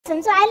So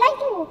I like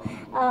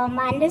to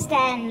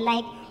understand,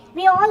 like,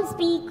 we all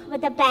speak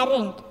with a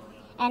parent,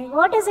 and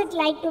what is it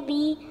like to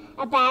be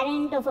a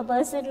parent of a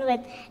person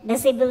with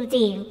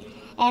disability,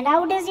 and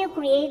how does you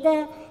create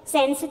the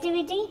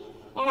sensitivity,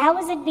 and how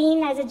has it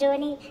been as a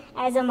journey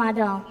as a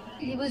mother?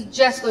 He was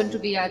just going to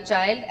be our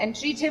child and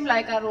treat him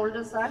like our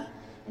older son.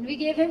 And we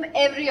gave him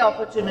every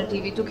opportunity.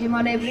 We took him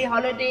on every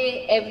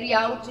holiday, every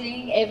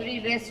outing,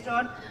 every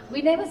restaurant.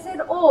 We never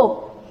said,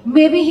 oh,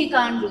 maybe he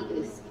can't do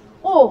this.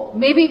 Oh,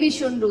 maybe we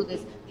shouldn't do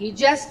this. He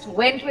just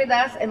went with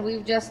us and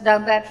we've just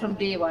done that from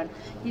day one.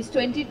 He's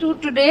 22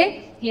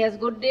 today. He has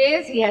good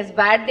days. He has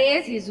bad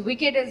days. He's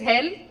wicked as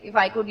hell, if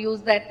I could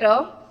use that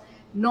term.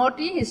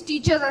 Naughty. His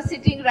teachers are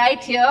sitting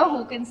right here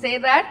who can say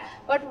that.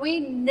 But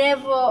we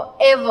never,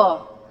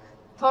 ever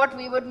thought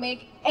we would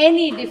make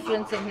any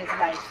difference in his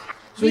life.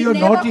 So you're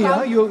naughty,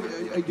 huh?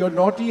 You're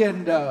naughty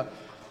and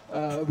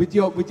with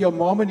your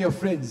mom and your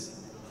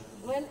friends.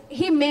 Well,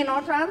 he may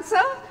not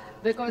answer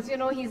because, you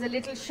know, he's a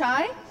little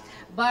shy.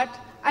 But,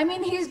 I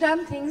mean, he's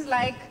done things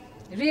like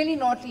really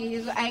naughty.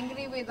 He's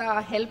angry with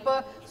our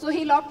helper. So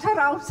he locked her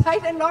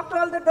outside and locked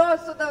all the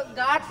doors. So the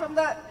guard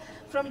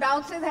from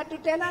downstairs had to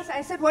tell us.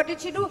 I said, what did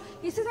she do?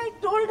 He said, I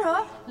told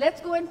her,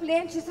 let's go and play.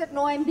 And she said,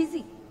 no, I'm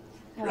busy.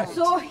 Right.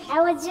 So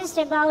I was just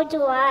about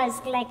to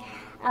ask, like,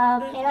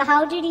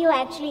 how did you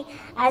actually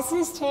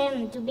assist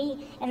him to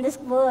be in this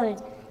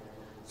world?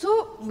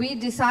 So we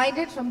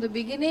decided from the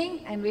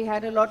beginning, and we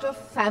had a lot of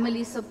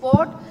family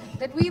support,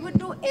 that we would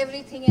do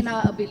everything in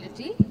our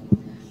ability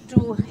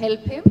to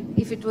help him.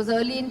 If it was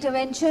early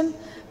intervention,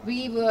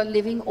 we were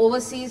living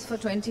overseas for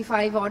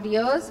 25 odd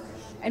years,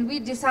 and we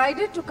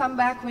decided to come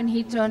back when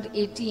he turned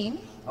 18,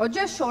 or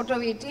just short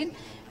of 18,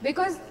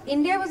 because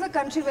India was a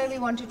country where we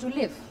wanted to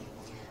live.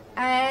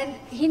 And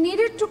he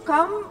needed to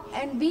come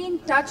and be in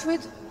touch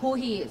with who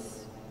he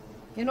is.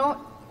 You know,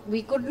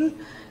 we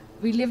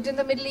lived in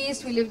the Middle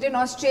East, we lived in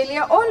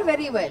Australia, all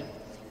very well.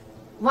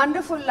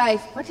 Wonderful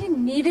life, but he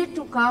needed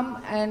to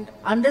come and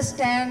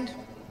understand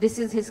this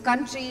is his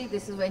country,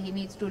 this is where he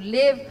needs to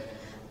live.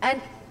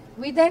 And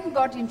we then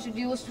got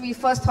introduced. We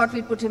first thought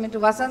we'd put him into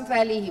Vasant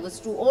Valley, he was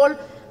too old,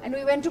 and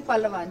we went to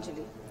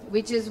Pallavanjali,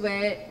 which is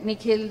where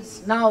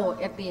Nikhil's now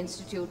at the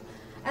institute.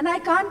 And I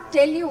can't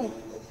tell you,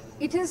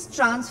 it has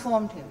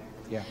transformed him.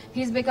 Yeah.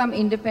 He's become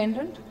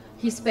independent,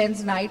 he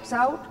spends nights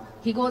out,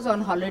 he goes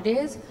on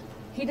holidays,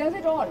 he does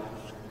it all.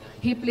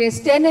 He plays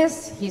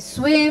tennis, he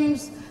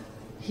swims,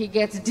 he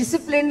gets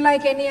disciplined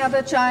like any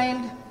other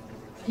child.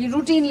 He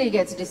routinely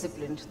gets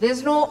disciplined.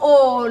 There's no,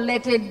 oh,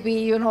 let it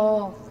be, you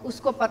know,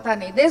 usko pata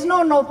nahi. There's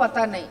no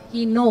pata nahi.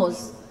 He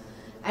knows.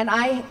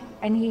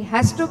 And he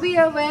has to be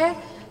aware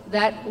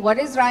that what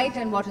is right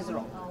and what is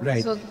wrong.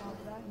 Right. So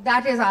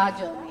that is our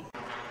journey.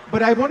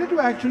 But I wanted to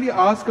actually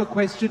ask a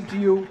question to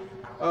you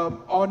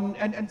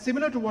and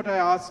similar to what I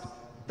asked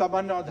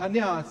Tamanna,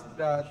 Dhanya asked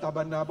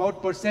Tamanna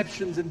about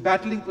perceptions and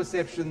battling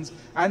perceptions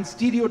and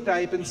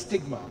stereotype and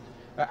stigma.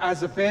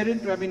 As a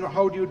parent, I mean,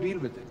 how do you deal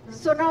with it?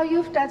 So now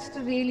you've touched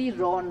a really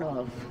raw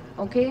nerve,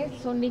 okay?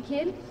 So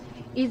Nikhil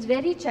is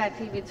very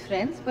chatty with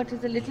friends, but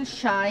is a little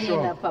shy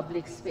in a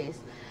public space.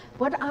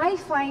 What I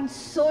find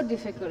so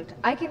difficult,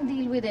 I can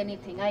deal with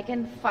anything, I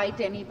can fight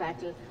any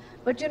battle.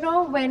 But you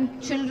know, when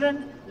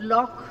children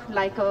lock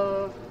like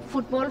a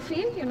football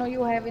field, you know,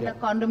 you have in a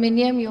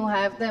condominium, you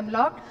have them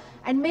locked,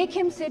 and make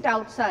him sit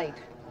outside.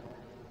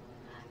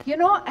 You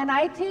know, and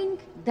I think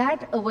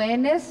that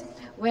awareness,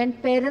 when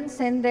parents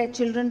send their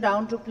children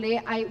down to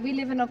play, we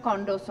live in a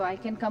condo, so I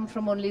can come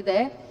from only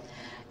there,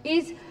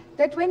 is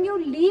that when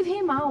you leave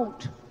him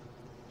out,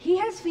 he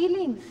has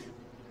feelings.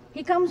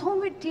 He comes home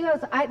with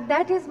tears.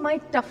 That is my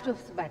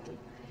toughest battle.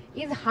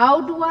 Is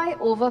how do I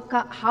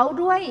overcome, how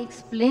do I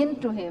explain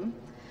to him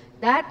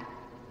that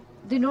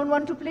they don't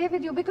want to play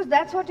with you, because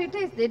that's what it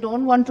is. They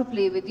don't want to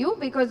play with you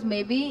because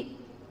maybe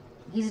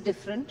he's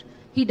different,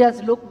 he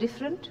does look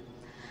different.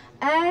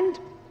 And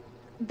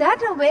that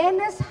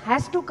awareness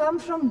has to come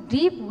from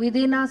deep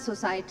within our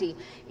society.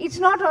 It's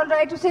not all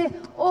right to say,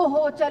 oh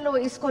ho, chalo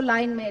isko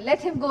line mein,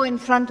 let him go in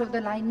front of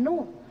the line.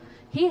 No.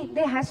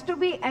 There has to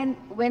be, and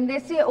when they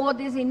say, oh,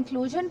 there's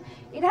inclusion,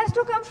 it has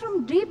to come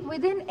from deep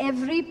within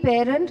every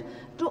parent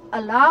to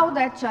allow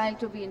that child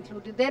to be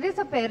included. There is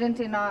a parent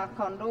in our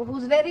condo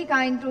who's very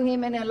kind to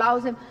him and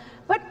allows him.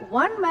 But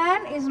one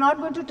man is not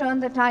going to turn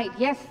the tide.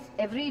 Yes,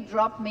 every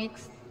drop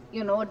makes,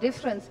 you know, a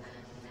difference.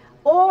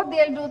 Or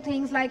they'll do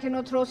things like, you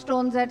know, throw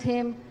stones at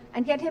him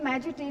and get him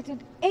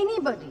agitated.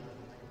 Anybody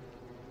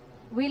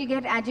will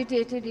get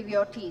agitated if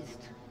you're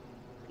teased.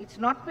 It's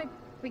not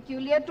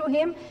peculiar to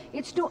him,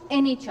 it's to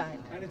any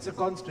child. And it's a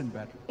constant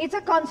battle. It's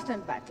a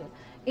constant battle.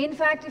 In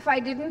fact, if I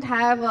didn't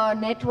have a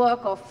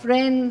network of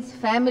friends,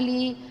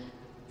 family,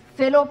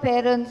 fellow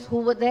parents who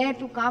were there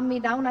to calm me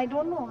down, I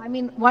don't know. I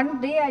mean, one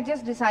day I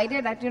just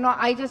decided that, you know,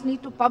 I just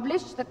need to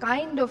publish the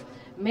kind of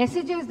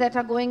messages that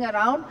are going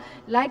around,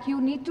 like you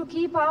need to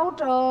keep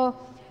out,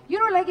 you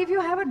know, like if you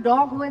have a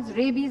dog who has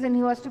rabies and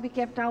who has to be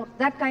kept out,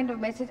 that kind of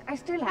message, I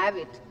still have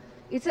it.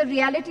 It's a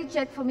reality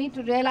check for me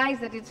to realize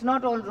that it's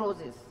not all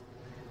roses.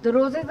 The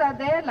roses are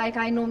there, like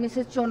I know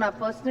Mrs. Chona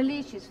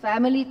personally, she's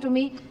family to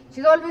me.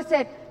 She's always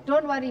said,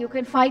 don't worry, you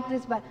can fight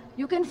this battle.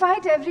 You can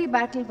fight every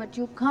battle, but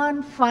you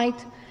can't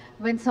fight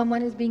when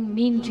someone is being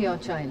mean to your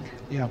child.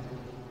 Yeah.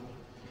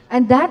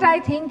 And that, I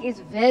think, is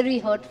very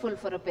hurtful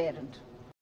for a parent.